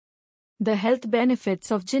The health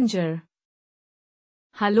benefits of ginger.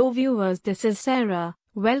 Hello viewers, this is Sarah.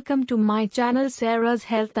 Welcome to my channel Sarah's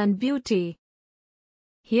Health and Beauty.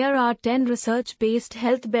 Here are 10 research-based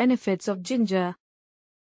health benefits of ginger.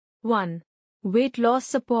 1. Weight loss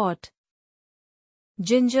support.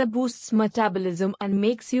 Ginger boosts metabolism and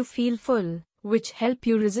makes you feel full, which help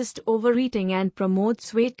you resist overeating and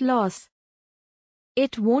promotes weight loss.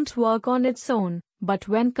 It won't work on its own, but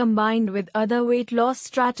when combined with other weight loss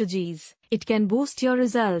strategies, it can boost your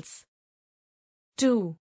results.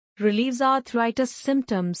 2. Relieves arthritis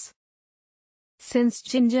symptoms. Since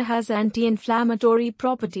ginger has anti-inflammatory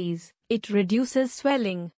properties, it reduces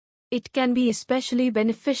swelling. It can be especially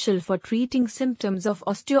beneficial for treating symptoms of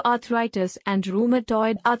osteoarthritis and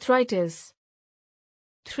rheumatoid arthritis.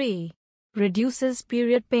 3. Reduces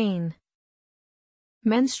period pain.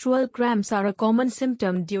 Menstrual cramps are a common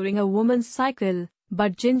symptom during a woman's cycle,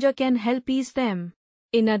 but ginger can help ease them.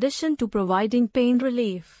 In addition to providing pain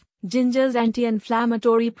relief, ginger's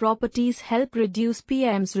anti-inflammatory properties help reduce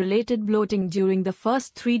PMS-related bloating during the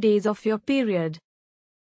first 3 days of your period.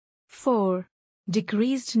 4.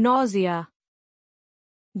 Decreased nausea.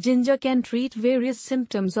 Ginger can treat various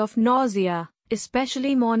symptoms of nausea,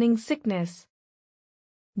 especially morning sickness.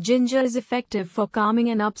 Ginger is effective for calming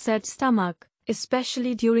an upset stomach,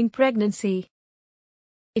 especially during pregnancy.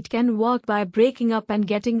 It can work by breaking up and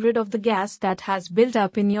getting rid of the gas that has built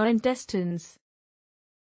up in your intestines.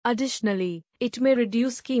 Additionally, it may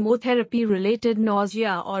reduce chemotherapy-related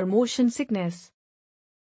nausea or motion sickness.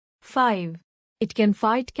 5. It can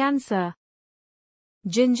fight cancer.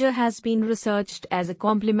 Ginger has been researched as a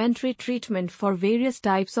complementary treatment for various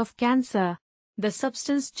types of cancer. The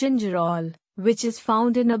substance gingerol, which is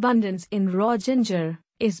found in abundance in raw ginger,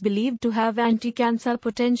 is believed to have anti-cancer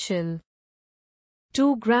potential.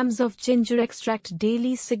 2 grams of ginger extract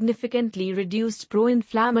daily significantly reduced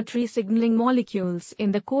pro-inflammatory signaling molecules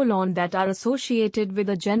in the colon that are associated with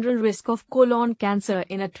a general risk of colon cancer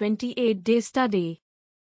in a 28-day study.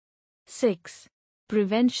 6.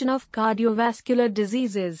 Prevention of cardiovascular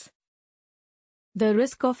diseases. The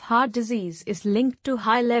risk of heart disease is linked to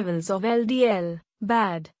high levels of LDL,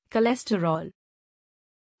 bad cholesterol.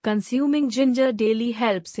 Consuming ginger daily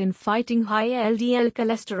helps in fighting high LDL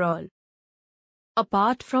cholesterol.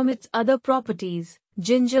 Apart from its other properties,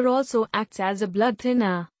 ginger also acts as a blood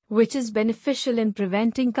thinner, which is beneficial in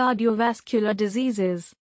preventing cardiovascular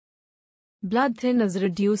diseases. Blood thinners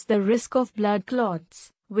reduce the risk of blood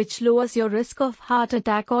clots, which lowers your risk of heart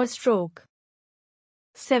attack or stroke.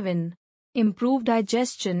 7. Improve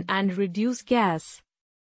digestion and reduce gas.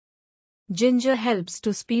 Ginger helps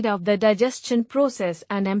to speed up the digestion process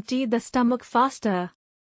and empty the stomach faster.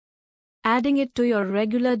 Adding it to your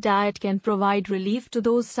regular diet can provide relief to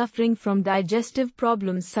those suffering from digestive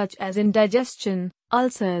problems such as indigestion,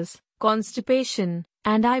 ulcers, constipation,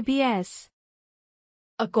 and IBS.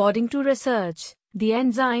 According to research, the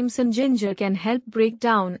enzymes in ginger can help break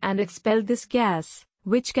down and expel this gas,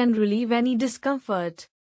 which can relieve any discomfort.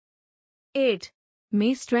 8.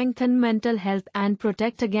 May strengthen mental health and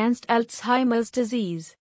protect against Alzheimer's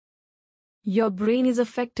disease. Your brain is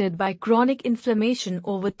affected by chronic inflammation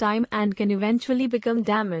over time and can eventually become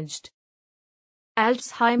damaged.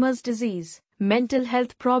 Alzheimer's disease, mental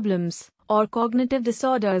health problems, or cognitive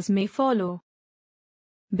disorders may follow.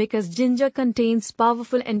 Because ginger contains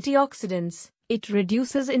powerful antioxidants, it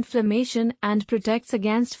reduces inflammation and protects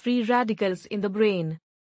against free radicals in the brain.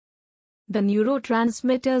 The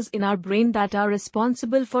neurotransmitters in our brain that are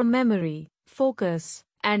responsible for memory, focus,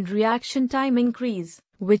 and reaction time increase,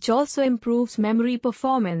 which also improves memory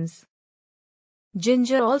performance.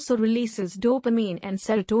 Ginger also releases dopamine and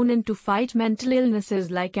serotonin to fight mental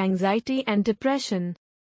illnesses like anxiety and depression.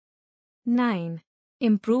 9.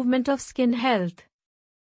 Improvement of skin health.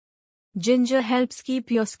 Ginger helps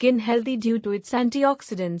keep your skin healthy due to its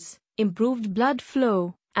antioxidants, improved blood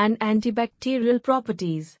flow, and antibacterial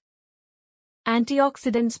properties.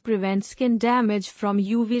 Antioxidants prevent skin damage from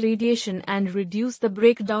UV radiation and reduce the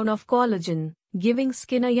breakdown of collagen, giving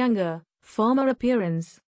skin a younger, firmer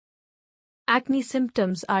appearance. Acne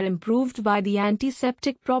symptoms are improved by the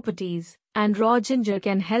antiseptic properties, and raw ginger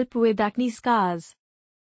can help with acne scars.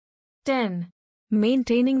 10.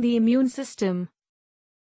 Maintaining the immune system.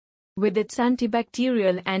 With its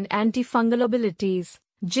antibacterial and antifungal abilities,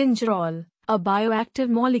 gingerol, a bioactive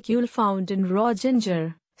molecule found in raw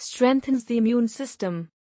ginger, strengthens the immune system.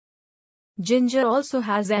 Ginger also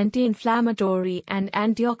has anti-inflammatory and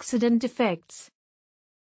antioxidant effects.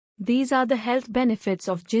 These are the health benefits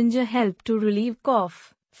of ginger. Help to relieve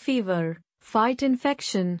cough, fever, fight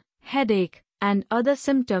infection, headache, and other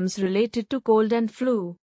symptoms related to cold and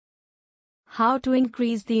flu. How to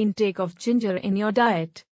increase the intake of ginger in your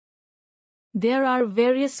diet. There are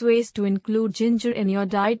various ways to include ginger in your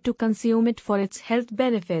diet to consume it for its health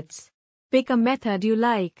benefits. Pick a method you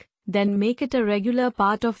like, then make it a regular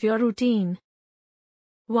part of your routine.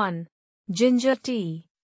 1. Ginger tea.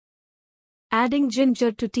 Adding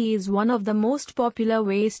ginger to tea is one of the most popular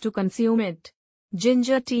ways to consume it.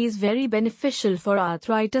 Ginger tea is very beneficial for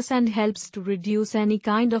arthritis and helps to reduce any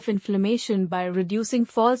kind of inflammation by reducing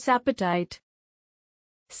false appetite,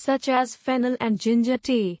 such as fennel and ginger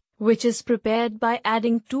tea, which is prepared by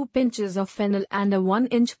adding 2 pinches of fennel and a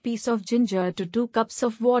 1-inch piece of ginger to 2 cups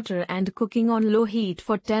of water and cooking on low heat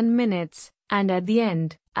for 10 minutes, and at the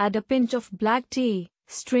end, add a pinch of black tea,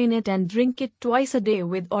 strain it and drink it twice a day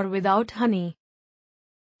with or without honey.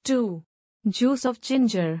 2. Juice of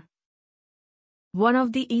ginger. One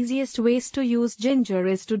of the easiest ways to use ginger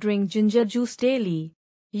is to drink ginger juice daily.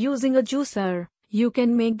 Using a juicer, you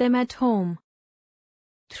can make them at home.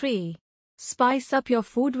 3. Spice up your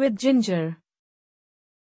food with ginger.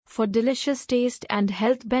 For delicious taste and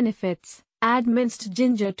health benefits, add minced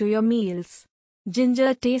ginger to your meals.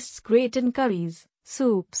 Ginger tastes great in curries,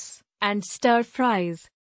 soups, and stir fries,